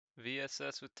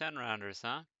VSS with 10 rounders,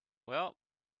 huh? Well,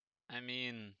 I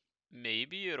mean,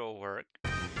 maybe it'll work.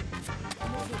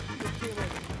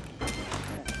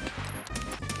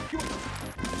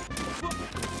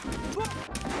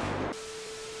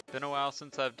 Been a while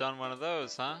since I've done one of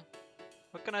those, huh?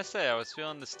 What can I say? I was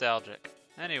feeling nostalgic.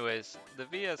 Anyways, the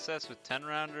VSS with 10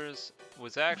 rounders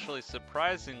was actually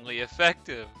surprisingly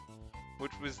effective,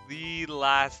 which was the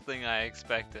last thing I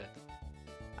expected.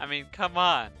 I mean, come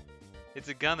on. It's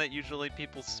a gun that usually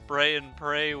people spray and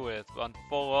pray with on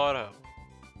full auto.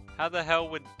 How the hell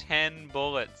would 10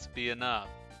 bullets be enough?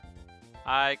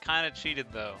 I kinda cheated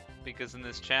though, because in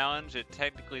this challenge it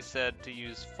technically said to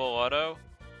use full auto,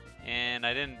 and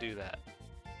I didn't do that.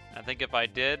 I think if I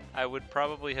did, I would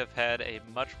probably have had a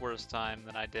much worse time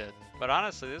than I did. But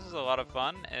honestly, this is a lot of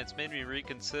fun, and it's made me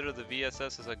reconsider the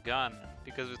VSS as a gun,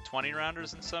 because with 20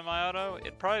 rounders in semi-auto,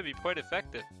 it'd probably be quite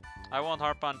effective. I won't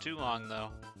harp on too long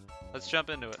though. Let's jump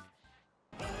into it.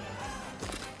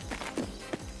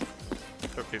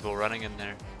 There are people running in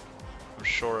there. I'm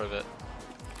sure of it.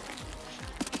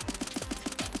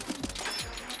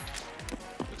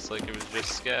 Looks like it was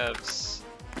just scabs.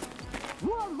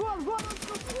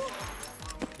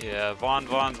 Yeah, Von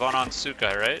on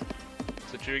Sukai, right? Is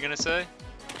that what you were gonna say?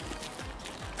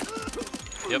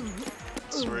 Yep,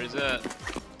 that's where he's at.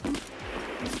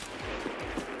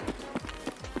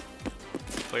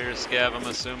 Player scav, I'm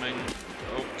assuming.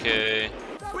 Okay.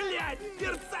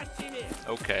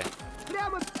 Okay.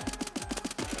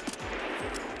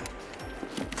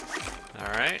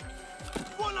 Alright.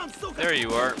 There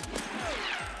you are.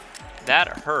 That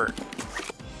hurt.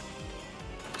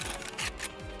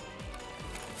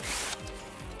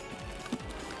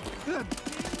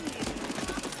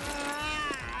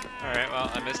 Alright, well,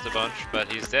 I missed a bunch,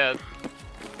 but he's dead.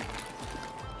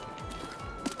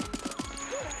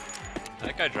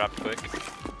 That guy dropped quick.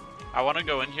 I want to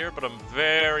go in here, but I'm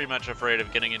very much afraid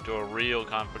of getting into a real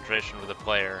confrontation with a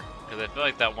player, because I feel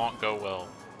like that won't go well.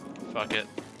 Fuck it.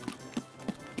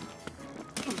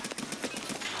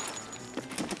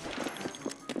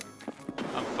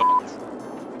 I'm fucked.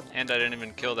 And I didn't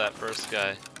even kill that first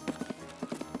guy.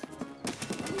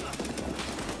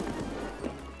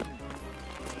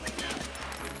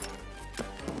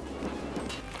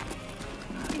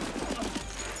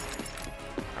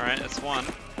 Alright, that's one.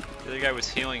 The other guy was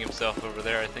healing himself over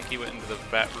there. I think he went into the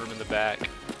room in the back.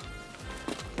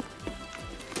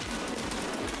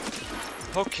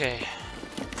 Okay.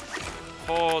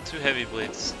 Oh, 2 heavy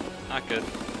bleeds. Not good.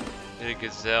 Did a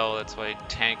gazelle, that's why he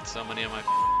tanked so many of my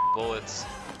bullets.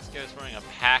 This guy's wearing a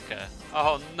P.A.K.A.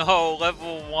 Oh no,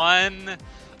 level 1?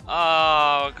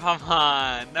 Oh, come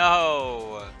on,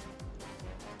 no!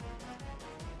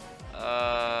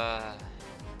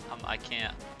 I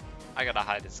can't. I gotta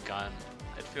hide his gun.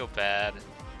 I'd feel bad.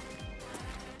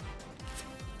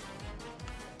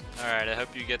 Alright, I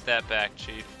hope you get that back,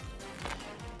 Chief.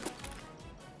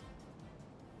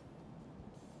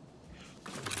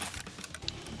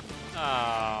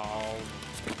 Oh,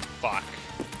 fuck.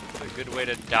 It's a good way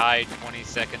to die 20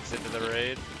 seconds into the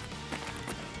raid.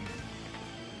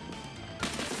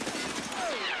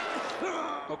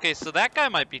 Okay, so that guy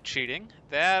might be cheating.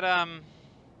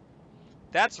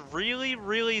 That's really,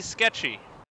 really sketchy.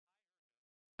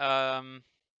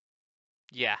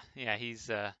 Yeah,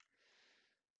 he's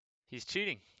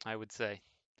cheating, I would say.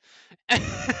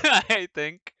 I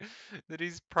think that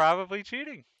he's probably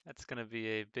cheating. That's gonna be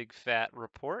a big fat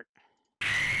report.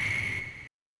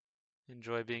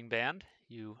 Enjoy being banned,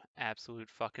 you absolute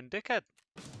fucking dickhead.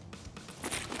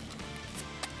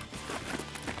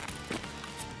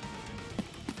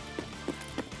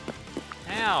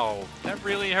 Ow, that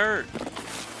really hurt.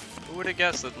 Who would have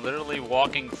guessed that literally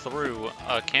walking through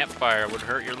a campfire would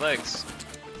hurt your legs?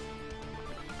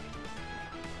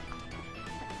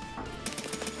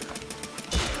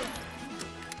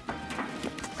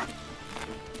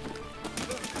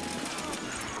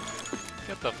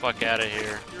 Get the fuck out of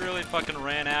here. You really fucking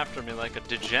ran after me like a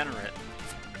degenerate.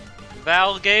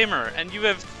 Val Gamer, and you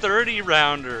have 30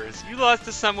 rounders. You lost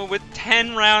to someone with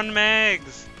 10 round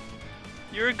mags.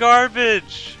 You're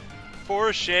garbage.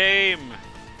 For shame.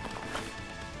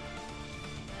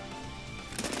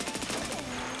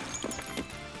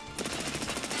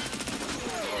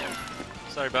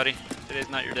 Sorry, buddy. Today's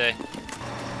not your day.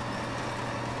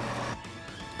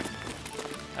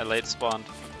 I late spawned.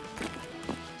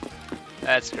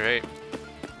 That's great. I'm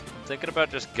thinking about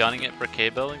just gunning it for K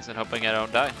buildings and hoping I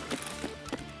don't die.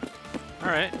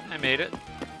 Alright, I made it.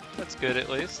 That's good at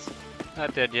least.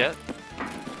 Not dead yet.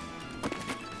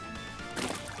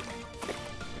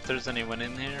 If there's anyone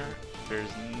in here, there's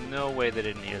no way they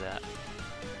didn't hear that.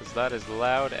 Because that is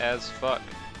loud as fuck.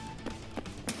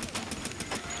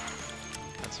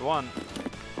 That's one.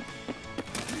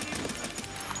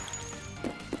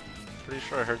 Pretty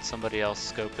sure I heard somebody else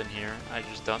scope in here. I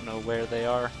just don't know where they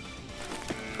are.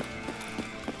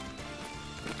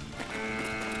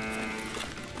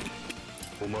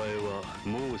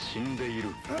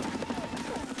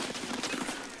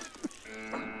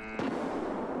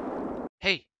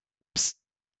 Hey! Psst!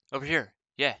 Over here!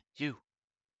 Yeah, you!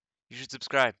 You should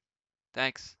subscribe.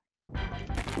 Thanks.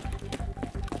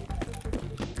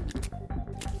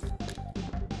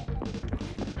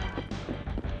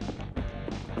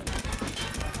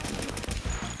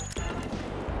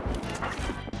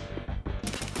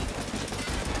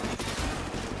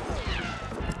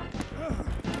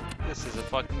 This is a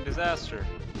fucking disaster.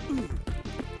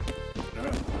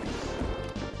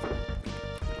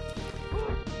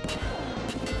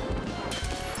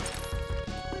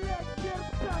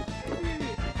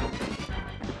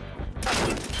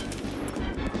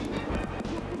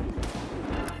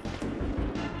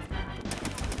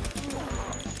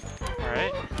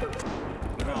 Alright.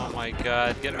 Oh my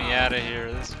god, get me out of here.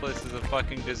 This place is a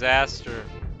fucking disaster.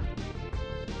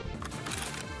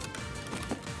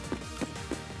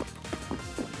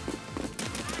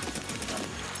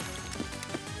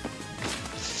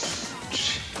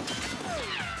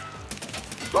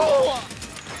 Oh!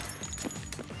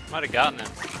 Might have gotten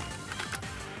him.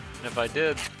 And if I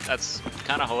did, that's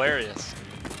kind of hilarious.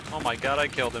 Oh my god, I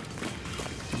killed him.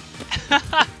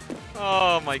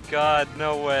 Oh my god,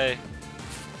 no way.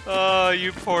 Oh,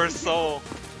 you poor soul.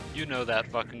 You know that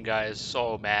fucking guy is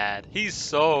so mad. He's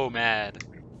so mad.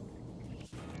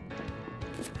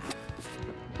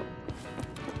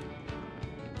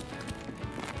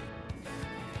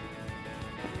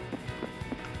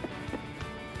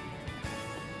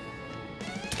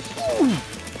 Oh,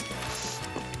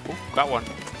 got one.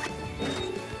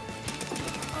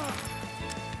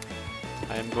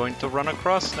 I am going to run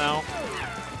across now.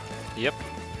 Yep.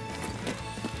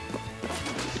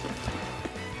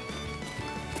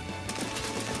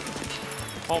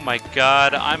 Oh my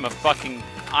god, I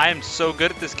am so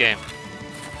good at this game.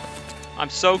 I'm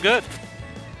so good.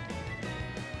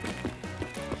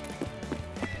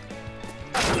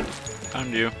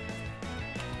 Found you.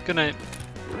 Good night.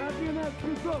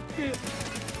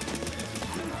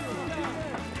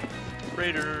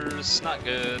 Raiders, not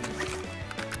good.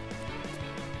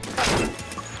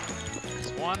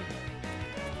 There's one.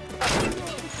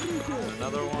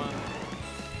 Another one.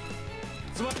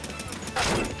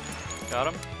 Got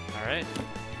him. Alright.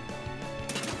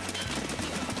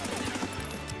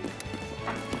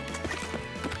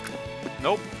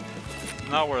 Nope.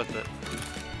 Not worth it.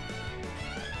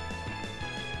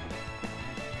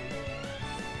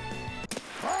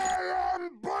 I am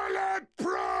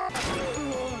bulletproof!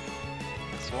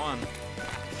 That's one.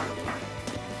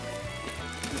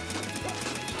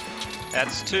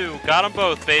 That's two. Got them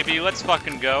both, baby. Let's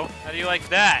fucking go. How do you like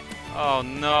that? Oh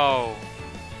no.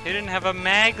 He didn't have a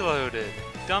mag loaded.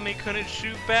 Dummy couldn't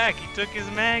shoot back. He took his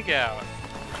mag out.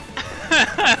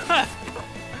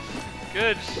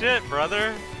 Good shit,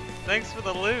 brother. Thanks for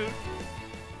the loot.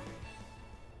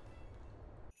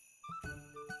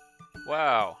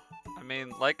 Wow. I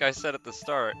mean, like I said at the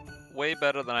start, way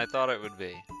better than I thought it would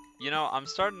be. You know, I'm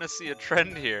starting to see a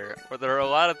trend here where there are a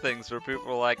lot of things where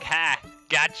people are like, ha,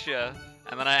 gotcha.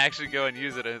 And then I actually go and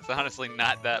use it and it's honestly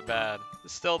not that bad.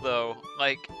 Still though,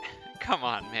 like, come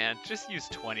on man, just use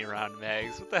 20 round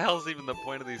mags. What the hell's even the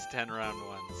point of these 10 round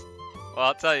ones? Well,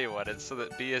 I'll tell you what, it's so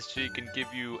that BSG can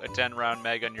give you a 10 round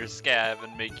mag on your scav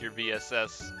and make your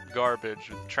VSS garbage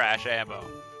with trash ammo.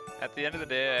 At the end of the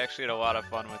day, I actually had a lot of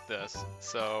fun with this.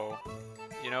 So,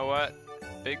 you know what?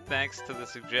 Big thanks to the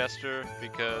suggester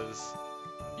because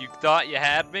you thought you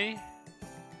had me?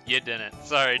 You didn't.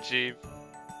 Sorry, Chief.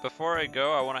 Before I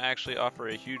go, I want to actually offer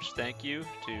a huge thank you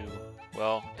to,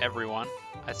 well, everyone.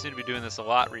 I seem to be doing this a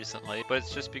lot recently, but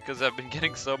it's just because I've been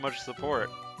getting so much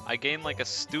support. I gained like a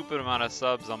stupid amount of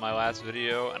subs on my last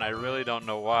video, and I really don't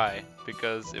know why,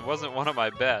 because it wasn't one of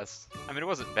my best. I mean, it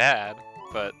wasn't bad,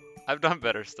 but I've done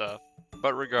better stuff.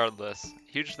 But regardless,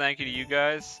 huge thank you to you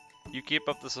guys. You keep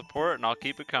up the support, and I'll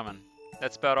keep it coming.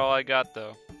 That's about all I got,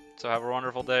 though. So have a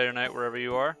wonderful day or night wherever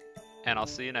you are, and I'll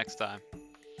see you next time.